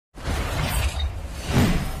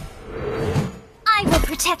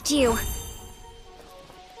protect you.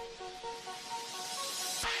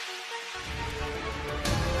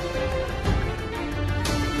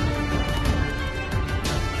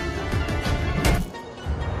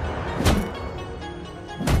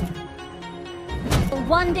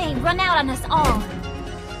 One day run out on us all.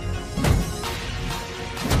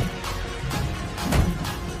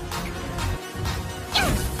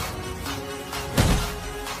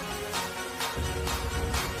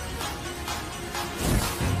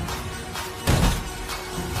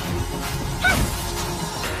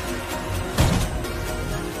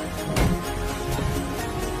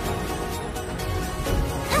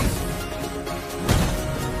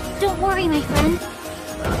 Don't worry, my friend.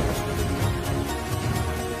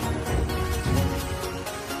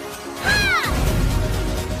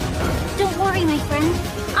 Don't worry, my friend.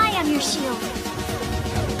 I am your shield.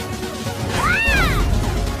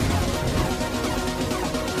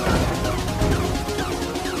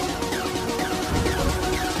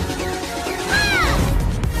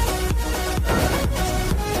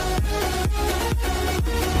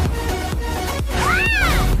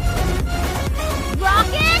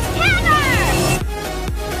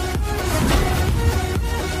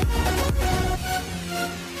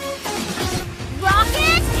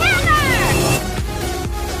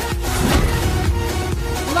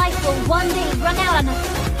 One day run out on us.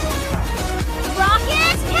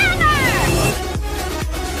 Rocket hammer!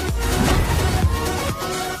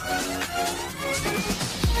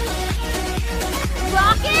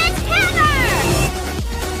 Rocket hammer!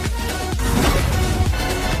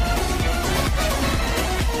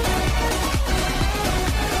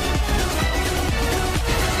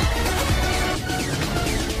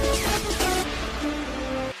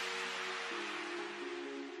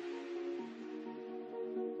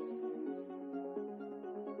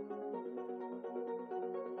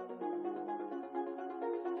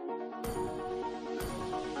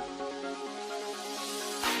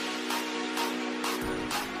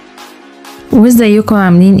 وازيكم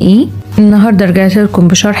عاملين ايه؟ النهارده رجعت لكم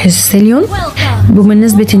بشرح سيسيليون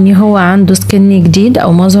بمناسبه ان هو عنده سكن جديد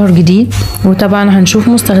او مظهر جديد، وطبعا هنشوف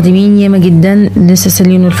مستخدمين ياما جدا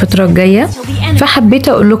لسيسيليون الفتره الجايه، فحبيت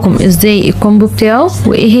اقول لكم ازاي الكومبو بتاعه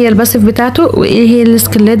وايه هي الباسيف بتاعته وايه هي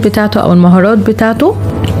السكيلات بتاعته او المهارات بتاعته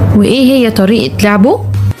وايه هي طريقه لعبه.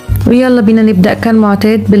 ويلا بينا نبدا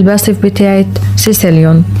كالمعتاد بالباسيف بتاعه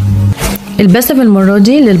سيسيليون. الباسيف المره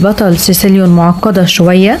دي للبطل سيسيليون معقده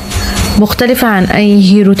شويه، مختلفة عن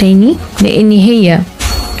أي هيرو تاني، لأن هي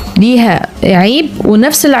ليها عيب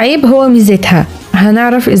ونفس العيب هو ميزتها.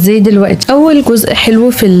 هنعرف ازاي دلوقتي. اول جزء حلو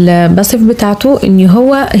في الباسيف بتاعته ان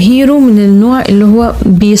هو هيرو من النوع اللي هو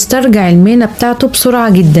بيسترجع المانا بتاعته بسرعة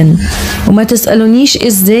جدا، وما تسألونيش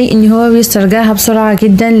ازاي ان هو بيسترجعها بسرعة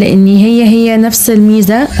جدا، لان هي نفس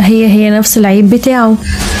الميزة، هي نفس العيب بتاعه.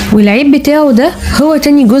 والعيب بتاعه ده هو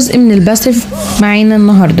تاني جزء من الباسيف معانا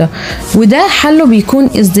النهاردة، وده حله بيكون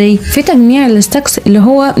ازاي؟ في تجميع الستاكس اللي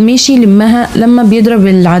هو ماشي لمها لما بيضرب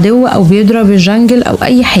العدو او بيضرب الجنجل او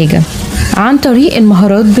اي حاجة، عن طريق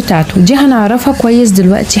المهارات بتاعته. دي هنعرفها كويس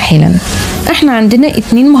دلوقتي حالا. احنا عندنا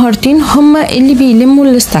 2 مهارتين هما اللي بيلموا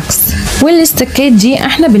الستاكس، والاستكات دي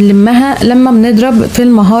احنا بنلمها لما بنضرب في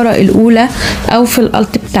المهارة الاولى او في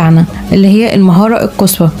الالت بتاعنا اللي هي المهارة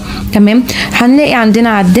القصوى. تمام، هنلاقي عندنا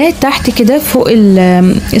عداد تحت كده فوق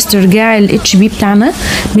استرجاع الاتش بي بتاعنا.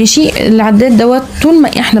 ماشي، العداد دوت طول ما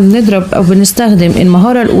احنا بنضرب او بنستخدم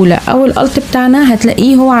المهارة الاولى او الالت بتاعنا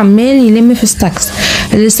هتلاقيه هو عمال يلم في ستاكس.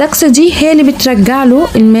 الستاكس دي هي اللي بترجع له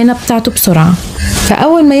المانا بتاعته بسرعة.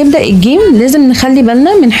 فاول ما يبدأ الجيم لازم نخلي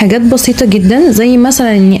بالنا من حاجات بسيطة جدا، زي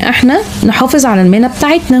مثلا ان احنا نحافظ على المانا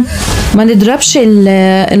بتاعتنا، ما نضربش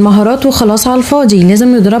المهارات وخلاص على الفاضي،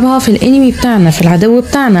 لازم نضربها في الانمي بتاعنا، في العدو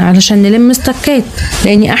بتاعنا، علشان نلم استكات.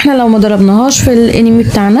 لان احنا لو ما ضربناهاش في الانمي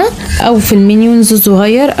بتاعنا او في المينيونز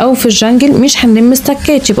الصغير او في الجنجل مش هنلم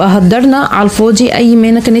استكات، يبقى هدرنا على الفاضي اي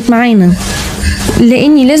مانا كانت معانا.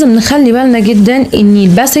 لاني لازم نخلي بالنا جدا ان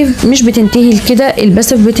الباسيف مش بتنتهي كده،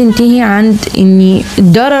 الباسيف بتنتهي عند ان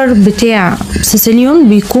الضرر بتاع سيسيليون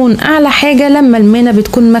بيكون اعلى حاجة لما المانا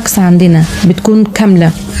بتكون ماكس عندنا، بتكون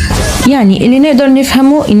كاملة. يعني اللي نقدر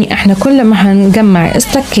نفهمه ان احنا كل ما هنجمع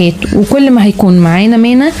استكات وكل ما هيكون معانا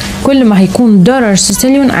مانا كل ما هيكون ضرر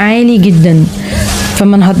سيسيليون عالي جدا.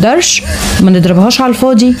 فما نهدرش، ما نضربهاش على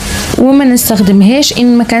الفاضي، وما نستخدمهاش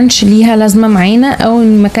ان ما كانش ليها لازمه معانا او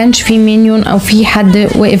ان ما كانش في مينيون او في حد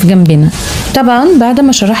واقف جنبنا. طبعا بعد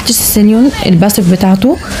ما شرحت سيسيليون الباسيف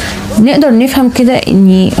بتاعته نقدر نفهم كده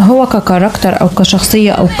ان هو ككاركتر او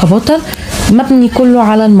كشخصيه او كبطل مبني كله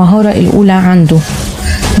على المهاره الاولى عنده.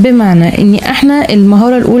 بمعنى ان احنا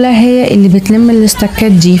المهارة الاولى هي اللي بتلم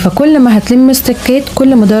الاستكات دي، فكل ما هتلم استكات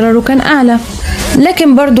كل ما ضرره كان اعلى.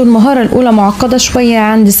 لكن برضو المهارة الاولى معقدة شوية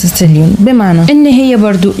عند سيسيليون، بمعنى ان هي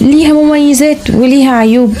برضو ليها مميزات وليها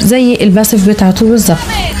عيوب زي الباسف بتاعته بالظبط.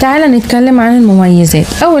 تعالى نتكلم عن المميزات.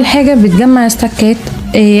 اول حاجة بتجمع استكات،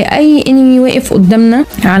 اي انمي واقف قدامنا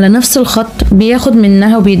على نفس الخط بياخد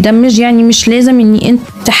منها وبيدمج، يعني مش لازم اني انت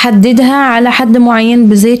تحددها على حد معين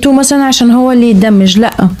بذاته مثلا عشان هو اللي يدمج،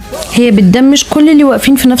 لا هي بتدمج كل اللي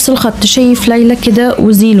واقفين في نفس الخط. شايف ليلى كده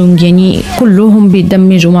وزيلونج يعني كلهم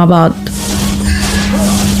بيدمجوا مع بعض.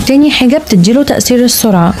 تاني حاجة بتديله تأثير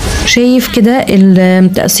السرعة، شايف كده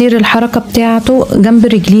تأثير الحركة بتاعته جنب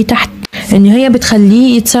رجليه تحت، ان هي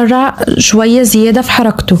بتخليه يتسرع شوية زيادة في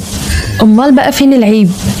حركته. امال بقى فين العيب؟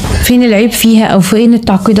 فين العيب فيها او فين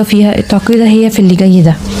التعقيدة فيها؟ التعقيدة هي في اللي جاي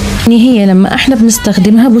ده، ان هي لما احنا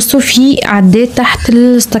بنستخدمها بصوا في عداد تحت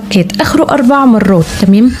الاستكات اخره 4 مرات،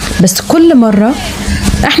 تمام؟ بس كل مرة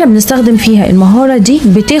احنا بنستخدم فيها المهارة دي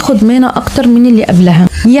بتاخد مانا اكتر من اللي قبلها،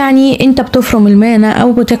 يعني انت بتفرم المانا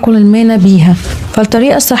او بتاكل المانا بيها.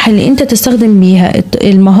 فالطريقة الصح اللي انت تستخدم بيها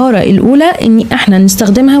المهارة الاولى ان احنا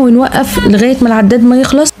نستخدمها ونوقف لغاية ما العداد ما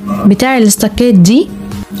يخلص بتاع الاستكات دي،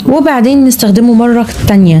 وبعدين نستخدمه مرة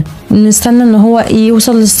تانية، نستنى ان هو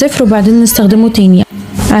يوصل للصفر وبعدين نستخدمه تاني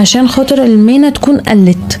عشان خاطر المانا تكون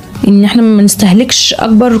قلت، ان احنا ما نستهلكش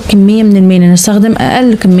اكبر كمية من المانا، نستخدم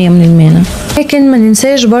اقل كمية من المانا. لكن ما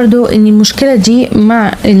ننساش برضو ان المشكلة دي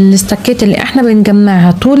مع الاستكات اللي احنا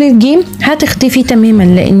بنجمعها طول الجيم هتختفي تماما،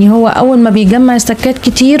 لان هو اول ما بيجمع استكات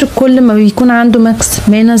كتير كل ما بيكون عنده ماكس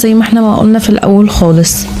مانا زي ما احنا ما قلنا في الاول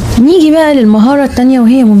خالص. نيجي بقى للمهارة التانية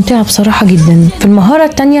وهي ممتعة بصراحة جدا. في المهارة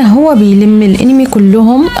التانية هو بيلم الانمي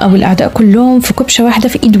كلهم او الاعداء كلهم في كبشة واحدة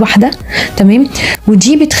في ايد واحدة، تمام؟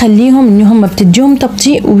 ودي بتخليهم ان هم بتديهم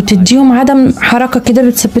تبطيء وبتديهم عدم حركة كده،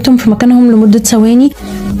 بتثبتهم في مكانهم لمدة ثواني،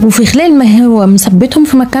 وفي خلال ما هو مثبتهم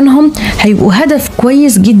في مكانهم هيبقوا هدف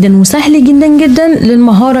كويس جدا وسهل جدا جدا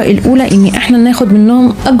للمهارة الاولى ان احنا ناخد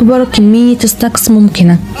منهم اكبر كمية ستاكس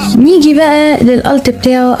ممكنة. نيجي بقى للالت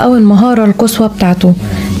بتاعه او المهارة القصوى بتاعته.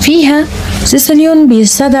 فيها سيسيليون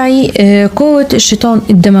بيستدعي قوة الشيطان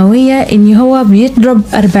الدموية ان هو بيضرب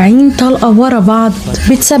 40 طلقة ورا بعض،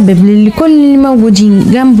 بتسبب لكل اللي موجودين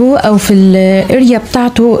جنبه او في الاريا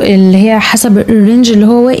بتاعته اللي هي حسب الرينج اللي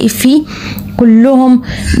هو واقف فيه كلهم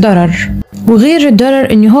ضرر. وغير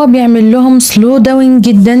الضرر ان هو بيعمل لهم سلو داون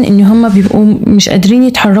جدا، ان هم بيبقوا مش قادرين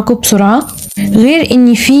يتحركوا بسرعة. غير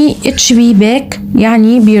ان في اتش بي باك،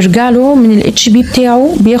 يعني بيرجع له من الاتش بي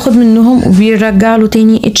بتاعه، بياخد منهم وبيرجع له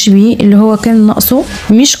تاني اتش بي اللي هو كان ناقصه،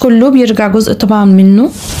 مش كله بيرجع جزء طبعا منه.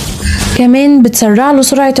 كمان بتسرع له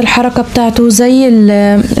سرعة الحركة بتاعته زي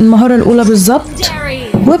المهارة الاولى بالظبط،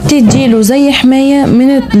 وبتديله زي حماية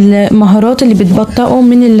من المهارات اللي بتبطئه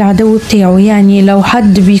من العدو بتاعه. يعني لو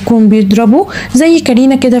حد بيكون بيضربه زي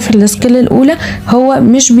كارينا كده في السكيل الاولى، هو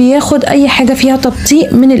مش بياخد اي حاجة فيها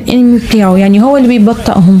تبطيء من الانمي بتاعه، يعني هو اللي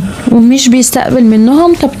بيبطئهم ومش بيستقبل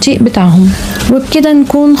منهم تبطيء بتاعهم. وبكده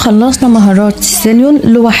نكون خلصنا مهارات سيسيليون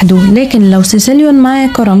لوحده. لكن لو سيسيليون معاه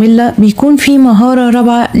كاراميلا بيكون في مهارة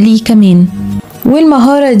رابعة ليه كمان،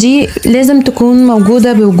 والمهارة دي لازم تكون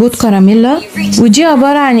موجودة بوجود كاراميلا. ودي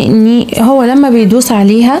عبارة عن ان هو لما بيدوس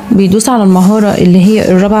عليها بيدوس على المهارة اللي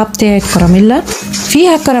هي الرابعة بتاعت كاراميلا،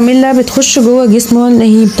 فيها كاراميلا بتخش جوه جسمه اللي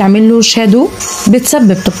هي بتعمله شادو،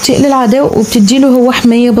 بتسبب تبطيء للعدو وبتديله هو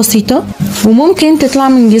حماية بسيطة، وممكن تطلع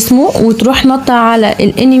من جسمه وتروح نطة على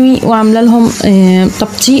الانمي وعامله لهم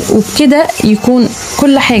تبطيء. وبكده يكون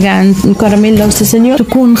كل حاجة عن كاراميلا وسيسيليون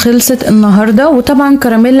تكون خلصت النهاردة. وطبعا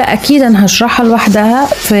كاراميلا اكيد انا هشرحها لوحدها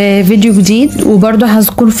في فيديو جديد، وبرضه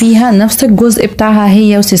هذكر فيها نفس الجزء بتاعها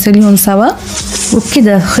هي وسيسيليون سوا.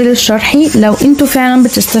 وبكده خلص شرحي. لو انتوا فعلا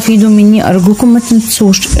بتستفيدوا مني ارجوكم ما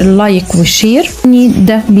تنسوش اللايك والشير،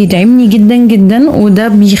 ده بيدعمني جدا جدا وده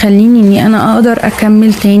بيخليني اني انا اقدر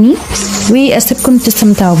اكمل تاني. واسيبكم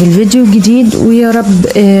تستمتعوا بالفيديو الجديد، ويا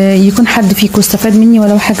رب يكون حد فيكم استفاد مني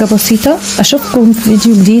ولو حاجة بسيطة. اشوفكم في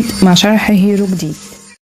فيديو جديد مع شرح هيرو جديد.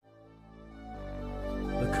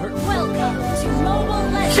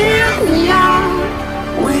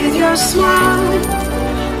 Smile,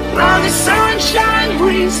 while the sunshine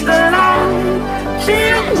brings the light.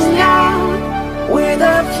 Fill me out with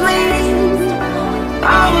a flame.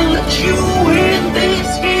 I will let you in this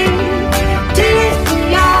game. Take me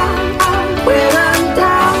out when I'm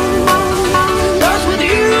down. 'Cause with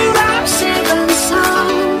you I'm safe and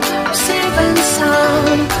sound. I'm safe and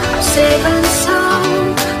sound. I'm safe and sound.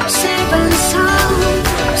 I'm safe and sound.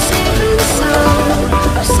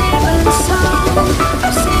 I'm safe and sound.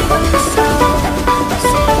 I'm safe and sound. I'm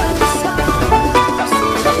safe and sound.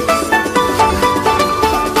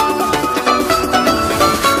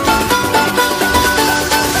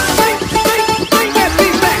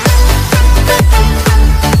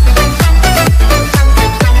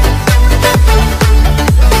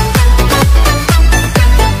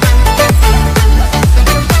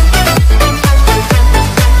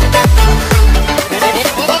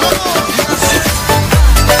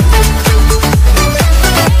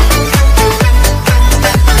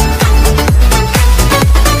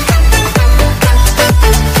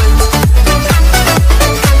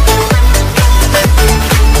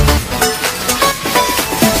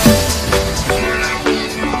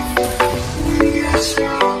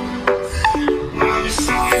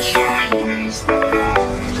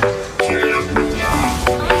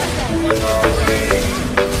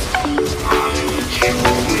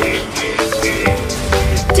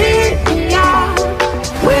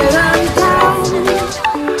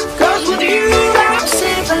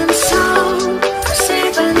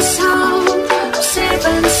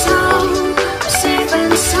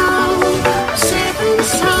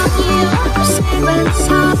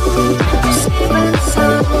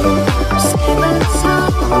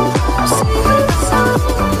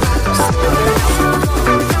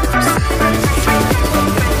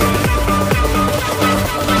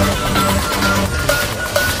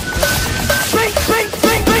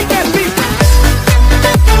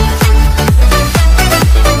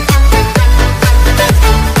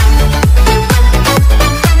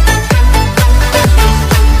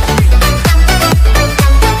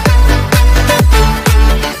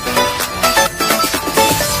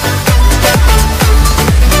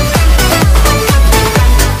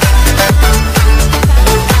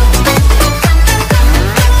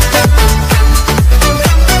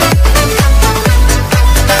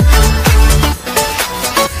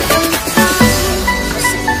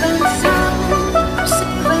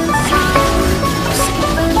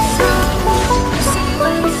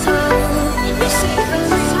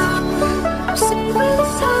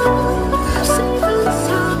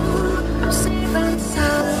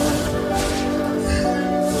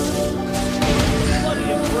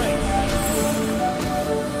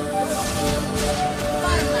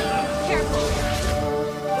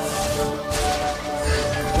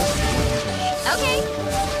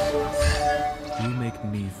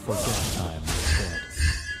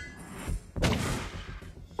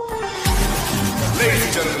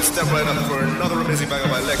 Step right up for another amazing bang of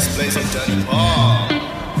my legs, blazing Danny Paul.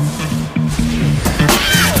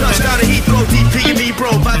 Touchdown to Heathrow, DP and me, bro.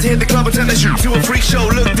 About to hit the club and turn the shoot to a freak show.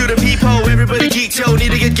 Look through the peephole, everybody geek, yo.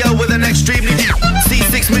 Need to get go with an extremely deep. See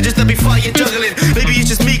 6 midgets that be fighting, juggling. Maybe it's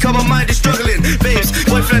just me, cause my mind is struggling. Babes,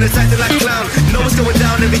 boyfriend is acting like a clown. Know what's going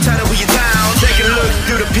down every time that we get down. Take a look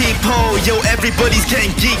through the peephole, yo. Everybody's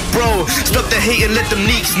getting geek, bro. Stop the hate and let them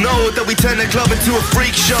neeks know that we turn the club into a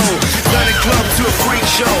freak show. Turn the club to a freak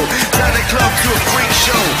show. Turn the club to a freak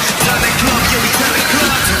show. Turn the club, yeah, we turn the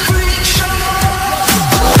club to a freak show.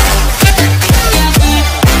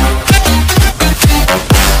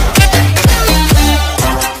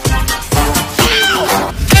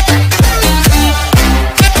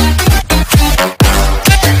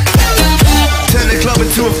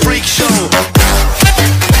 To a freak show.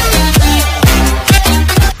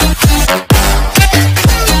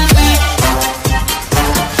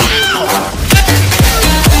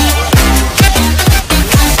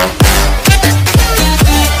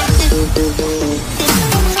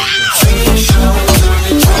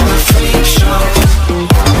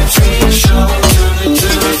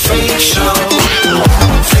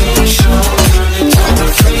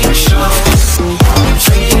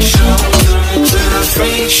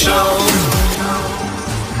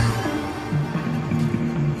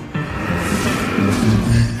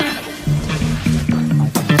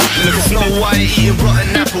 White eating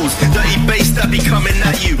rotten apples, dirty bass that be coming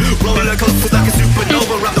at you. Roller coaster like a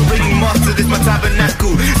supernova, wrap the ring master, this my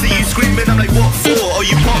tabernacle. See you screaming, I'm like, what for? Oh,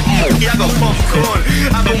 you pop? Yeah, I got popcorn.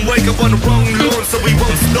 I don't wake up on the wrong lawn, so we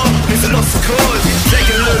won't stop. It's a lost cause. Take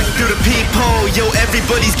a look through the peephole, yo.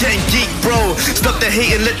 Everybody's getting geek, bro. Stop the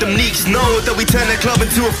hate and let them neeks know that we turn the club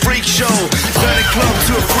into a freak show. Turn the club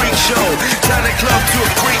to a freak show. Turn the club to a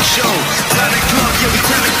freak show. Turn the club, yeah, we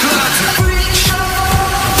turn the club to a freak show.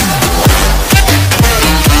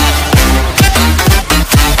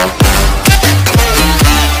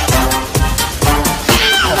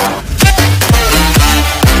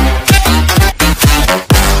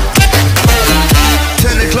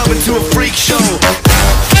 To a freak show.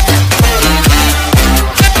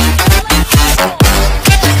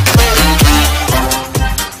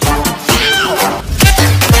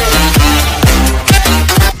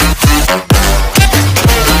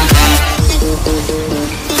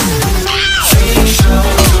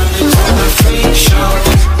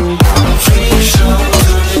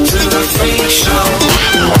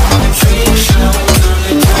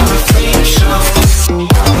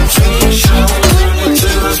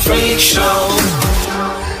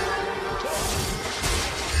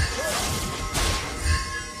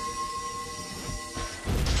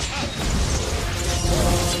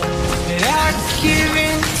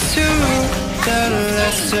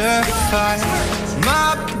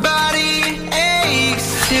 My body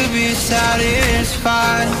aches to be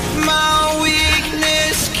satisfied. My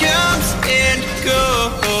weakness comes and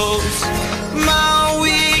goes. My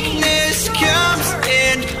weakness comes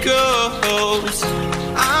and goes.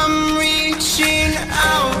 I'm reaching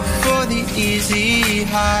out for the easy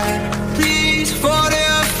high. Please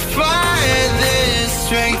fortify this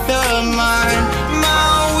strength.